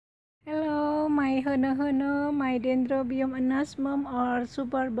my HonoHono, my Dendrobium Anosmum or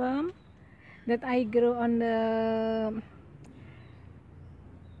Superbum that I grew on the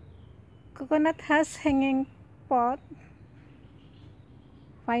coconut husk hanging pot,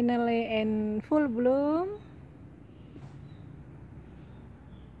 finally in full bloom.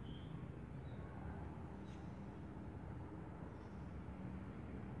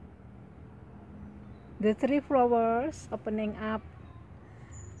 The three flowers opening up,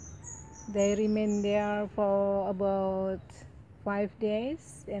 they remain there for about 5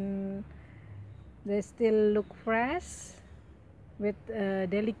 days and they still look fresh with a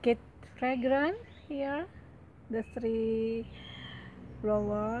delicate fragrance here, the three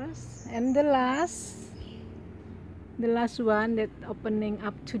flowers. And the last one that opening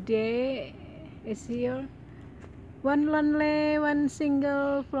up today is here, one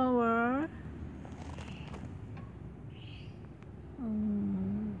single flower.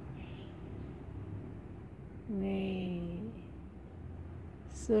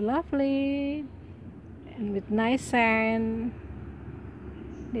 So lovely and with nice scent.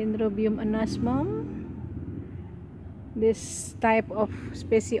 Dendrobium Anosmum. This type of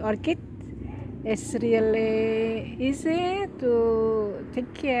species orchid is really easy to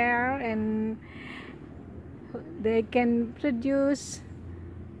take care and they can produce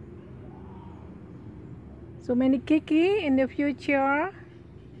so many kiki in the future.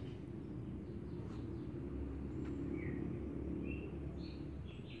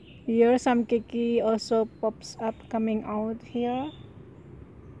 Here some kiki also pops up coming out here.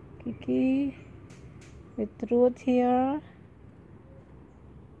 Kiki with root here.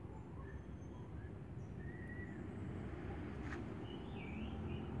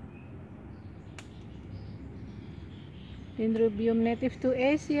 Dendrobium native to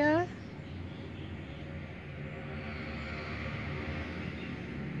Asia.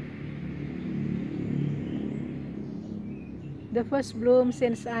 The first bloom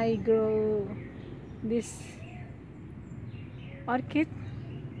since I grow this orchid.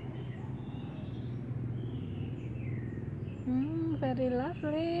 Very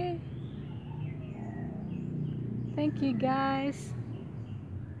lovely. Thank you guys.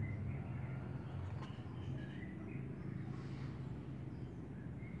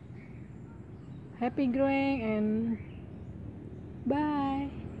 Happy growing and